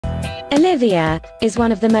Olivia is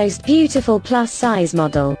one of the most beautiful plus-size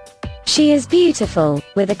model. She is beautiful,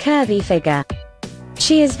 with a curvy figure.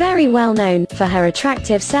 She is very well known for her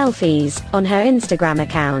attractive selfies on her Instagram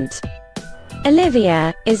account.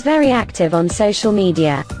 Olivia is very active on social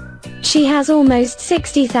media. She has almost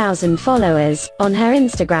 60,000 followers on her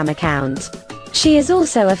Instagram account. She is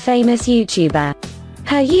also a famous YouTuber.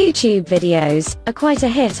 Her YouTube videos are quite a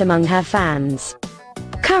hit among her fans.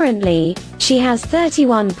 Currently, she has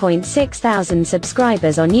 31.6 thousand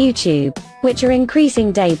subscribers on YouTube, which are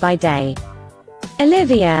increasing day by day.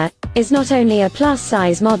 Olivia is not only a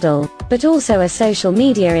plus-size model, but also a social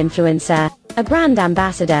media influencer, a brand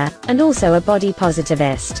ambassador, and also a body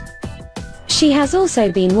positivist. She has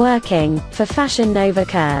also been working for Fashion Nova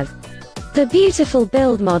Curve. The beautiful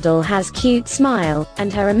build model has cute smile,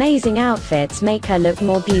 and her amazing outfits make her look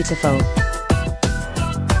more beautiful.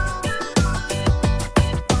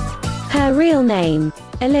 Her real name,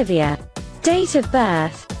 Olivia. Date of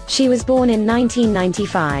birth, she was born in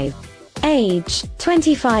 1995. Age,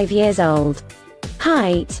 25 years old.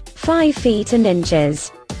 Height, 5 feet and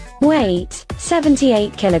inches. Weight,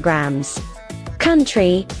 78 kilograms.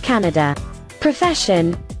 Country, Canada.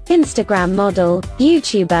 Profession, Instagram model,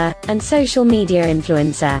 YouTuber, and social media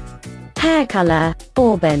influencer. Hair color,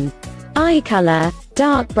 auburn. Eye color,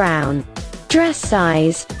 dark brown. Dress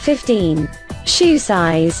size, 15. Shoe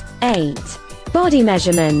size, 8. Body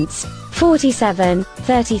measurements, 47,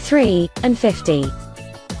 33, and 50.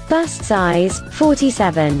 Bust size,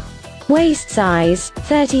 47. Waist size,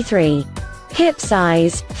 33. Hip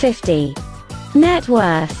size, 50. Net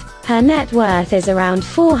worth, her net worth is around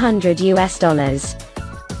 $400 US.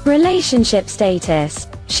 Relationship status,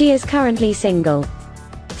 she is currently single.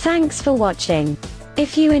 Thanks for watching.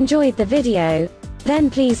 If you enjoyed the video, then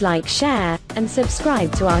please like, share, and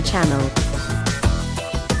subscribe to our channel.